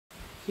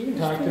You can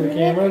talk to the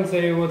camera and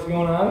say what's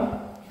going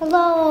on.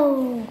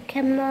 Hello,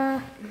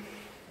 camera.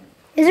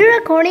 Is it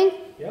recording?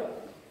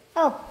 Yep.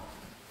 Oh.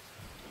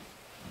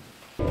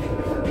 Take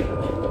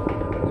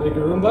a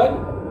room, bud?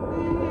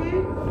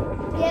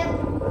 Mm-hmm. Yep.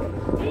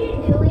 What are you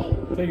doing?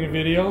 Take a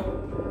video.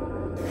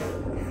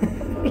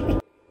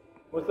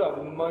 What's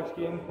up,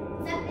 Munchkin?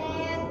 What's up,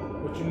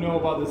 Dad? What you know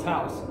about this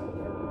house?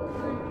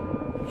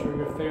 What's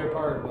your favorite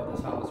part about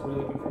this house? What are you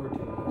looking forward to?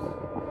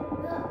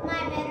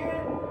 My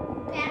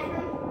bedroom,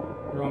 bathroom.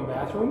 Your own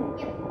bathroom?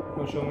 Yep. You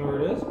want to show me where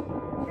it is?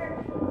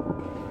 Sure.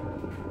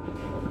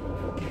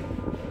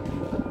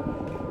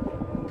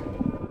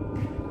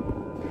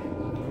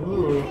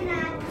 Ooh.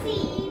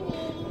 TV.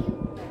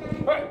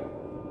 Hey.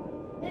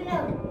 No,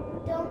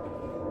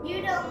 you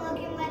don't look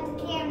and let the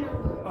camera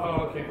look.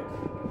 Oh, okay.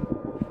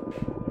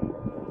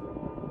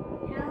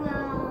 Hello.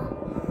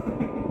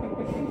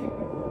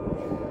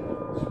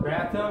 Is your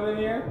bathtub in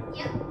here?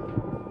 Yep.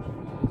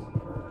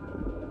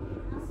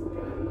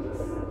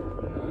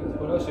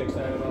 What else are you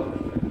excited about?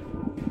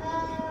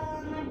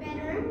 My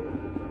bedroom.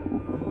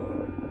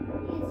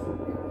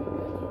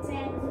 It's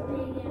as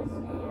big as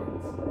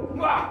Dad's.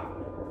 Wow!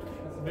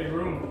 That's a big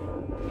room.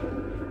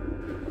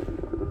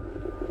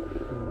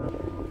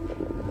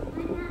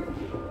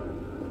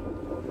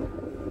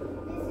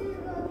 This is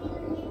going to be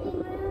the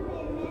living room, and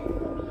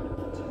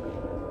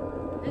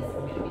that's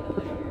going to be the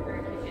kitchen.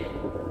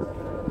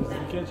 This is the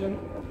kitchen?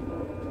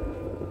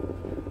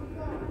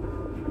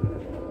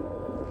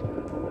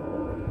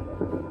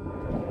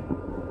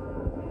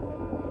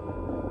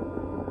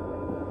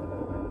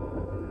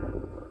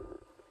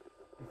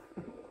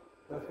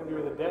 That's going to be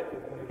where the deck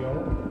is going to go.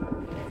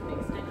 That's a big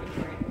extension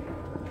for it.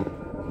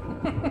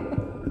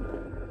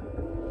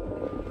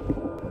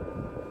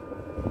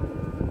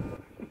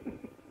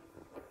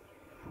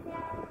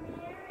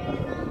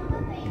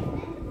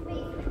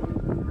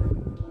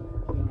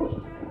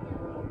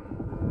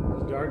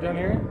 It's dark down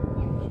here?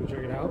 Should we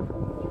check it out?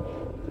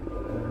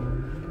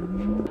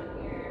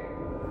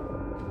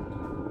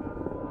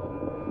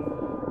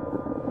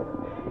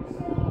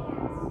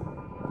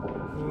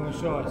 What do you want to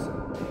show us?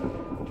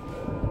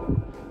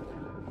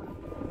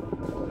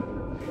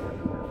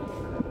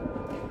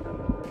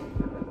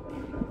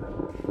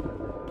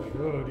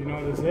 Oh, do you know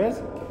what this is?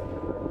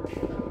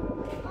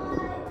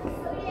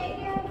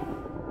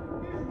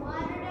 There's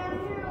water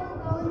down here. It'll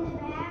go in the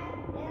back,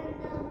 and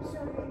so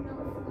there's no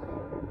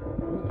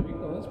flood. Oh, there you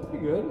go. That's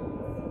pretty good.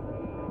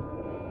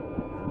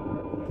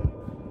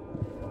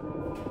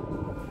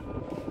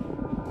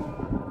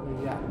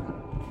 Yeah.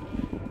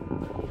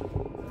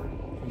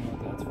 You know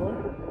what that's for?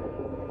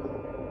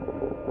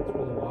 That's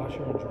where the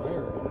washer and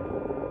dryer are.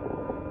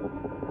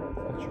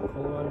 That's your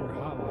cold water or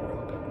hot water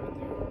hookup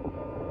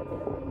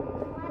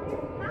right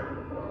there.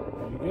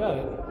 You got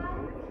it.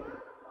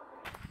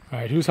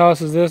 Alright, whose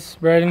house is this,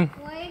 Bryden?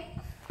 Blake,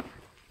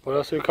 What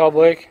else do we call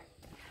Blake?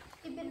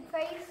 stupid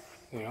face.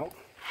 Yep.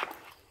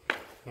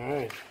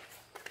 Alright.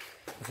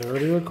 It's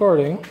already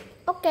recording.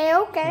 Okay,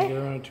 We're okay.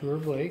 going on a tour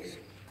of Blake's.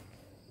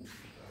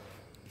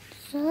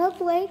 So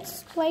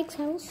Blake's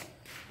house.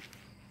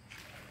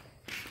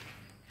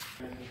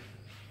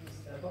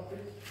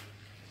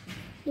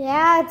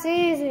 Yeah, it's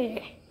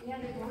easy. Yeah,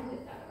 they wanted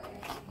it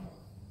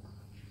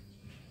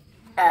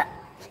that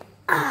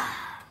way.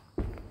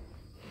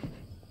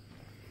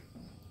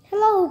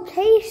 Hello,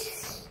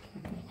 Case.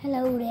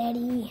 Hello,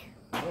 Daddy.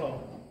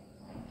 Hello.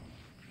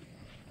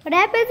 What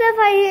happens if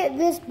I hit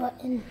this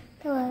button?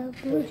 Hello,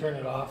 blue. Turn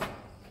it off.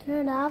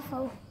 Turn it off.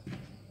 Oh.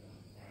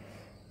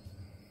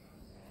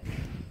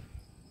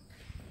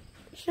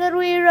 Should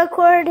we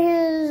record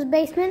his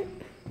basement?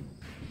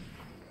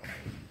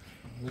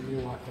 Let me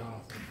walk down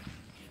with it.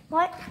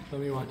 What?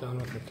 Let me walk down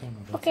with the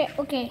camera. Okay,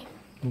 okay.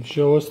 And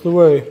show us the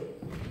way.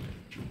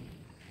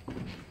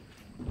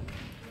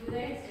 Are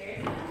they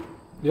upstairs now?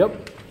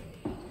 Yep.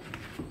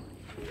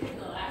 The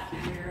last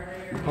time we were over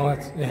here. Oh,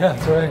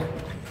 that's right.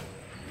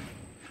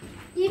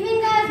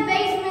 Even got his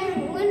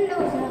basement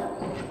windows up.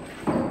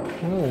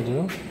 Oh, I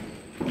do.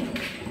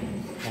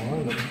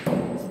 Oh,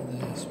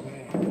 this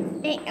way.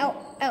 Hey, oh.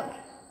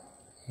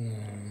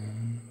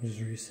 Just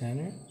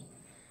recenter.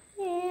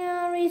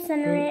 Yeah,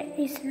 recenter it.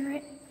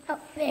 Oh,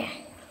 there.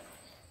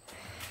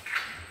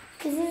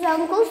 This is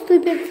Uncle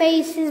Stupid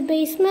Face's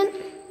basement.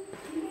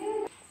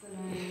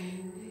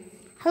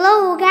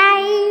 Hello,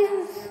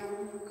 guys.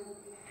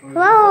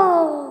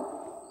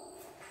 Hello.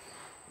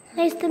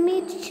 Nice to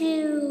meet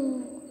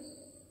you.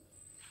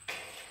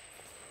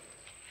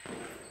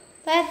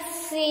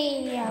 Let's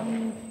see.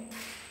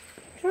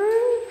 Should we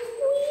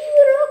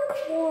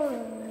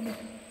record?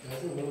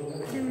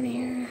 Down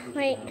here.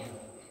 Wait.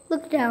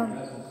 Look down.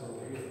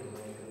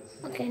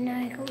 Okay, now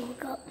I can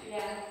look up.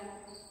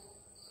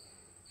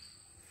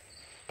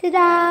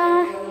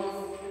 Ta-da!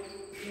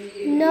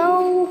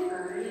 No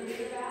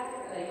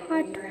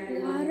hot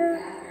water.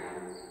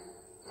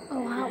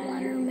 Oh, hot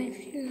water makes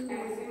you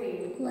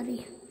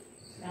bloody.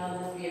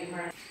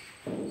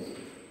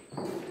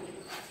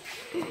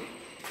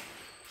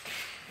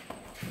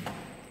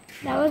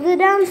 That was the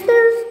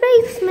downstairs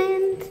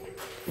basement.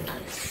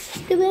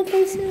 the red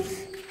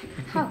face's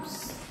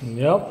house.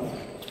 Yep.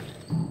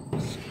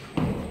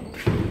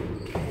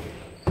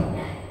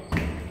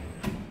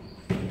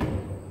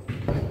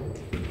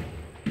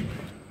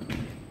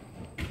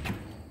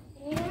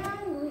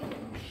 And we can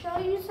show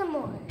you some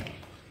more.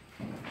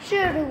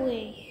 Should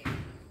we?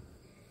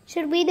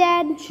 Should we,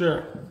 Dad?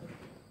 Sure.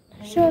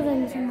 Show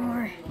them some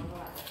more.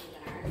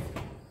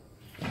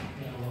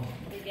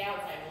 The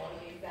outside will look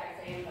the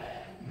exact same,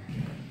 but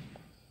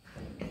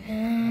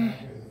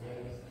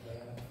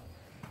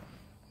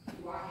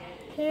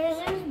Here's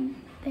his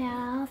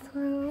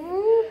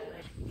bathroom.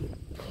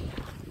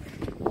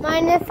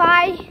 Mind if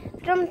I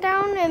jump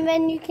down and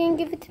then you can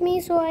give it to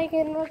me so I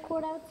can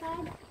record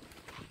outside?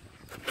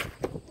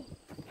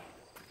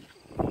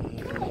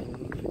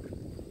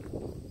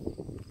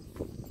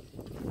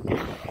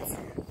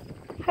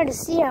 It's hard to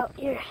see out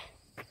here.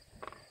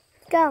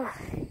 Go.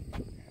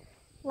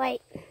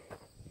 Light.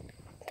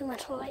 Too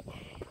much light.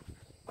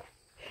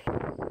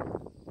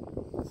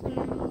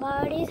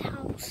 Somebody's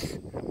house.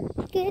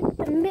 Get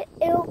the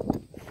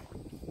milk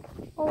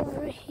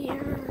over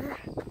here.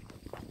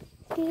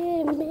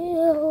 Get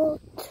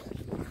milk.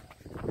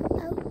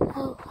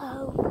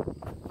 Oh.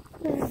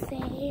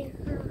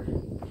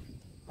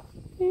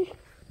 There.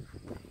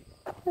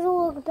 Doesn't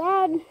look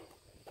bad.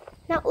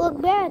 Not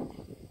look bad.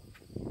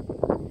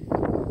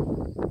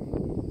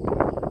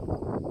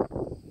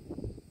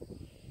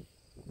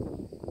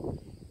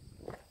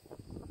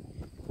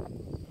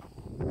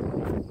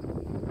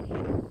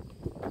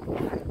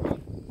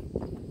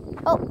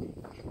 Oh.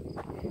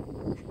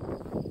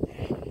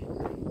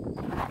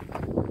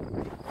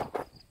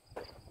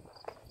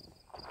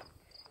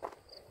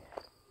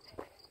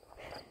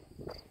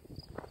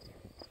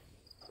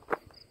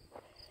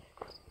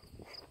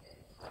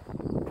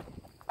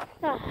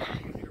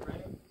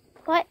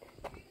 What?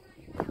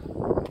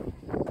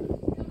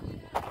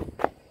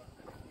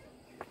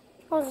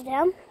 Close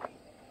down.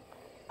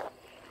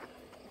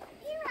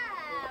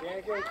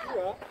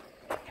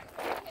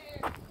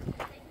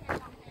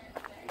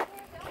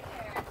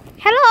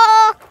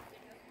 Hello.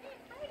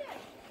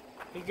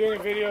 He's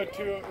doing video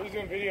tour. He's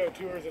doing video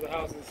tours of the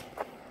houses.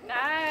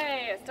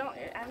 nice.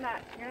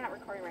 You're not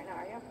recording right now,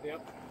 are you?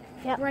 Yep.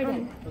 Yep.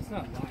 Bryden, That's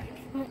not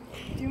live.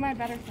 do my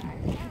better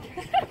side.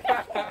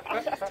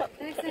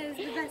 This is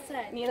the best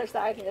side. Neither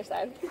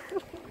side.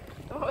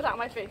 Without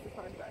my face is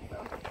hard,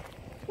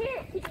 so.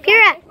 Here,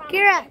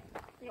 Kira.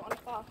 you don't want to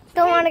fall.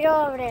 Don't want to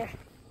go over there.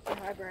 Say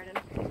hi, Bryden.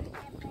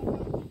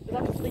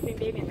 There's a sleeping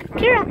baby in the car.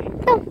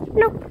 Kira,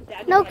 no.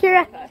 Dad No, doesn't want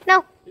Kira, to come with us.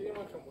 no. You didn't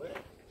want to come with?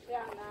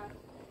 Yeah,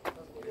 nah.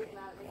 He's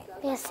not a big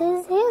stuff. This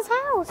is his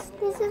house.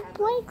 This is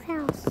Blake's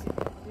house.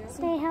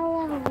 Say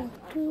hello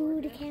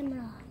to the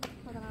camera.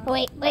 Oh,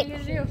 wait. What are you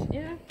gonna do?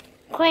 Yeah.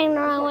 Going the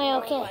wrong way,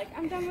 okay. Like,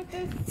 I'm done with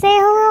this. Say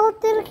hello to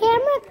the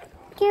camera,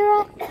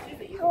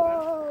 Kira.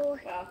 Oh.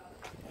 Well,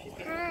 she's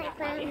Hi, not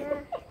happy.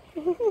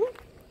 Grandma.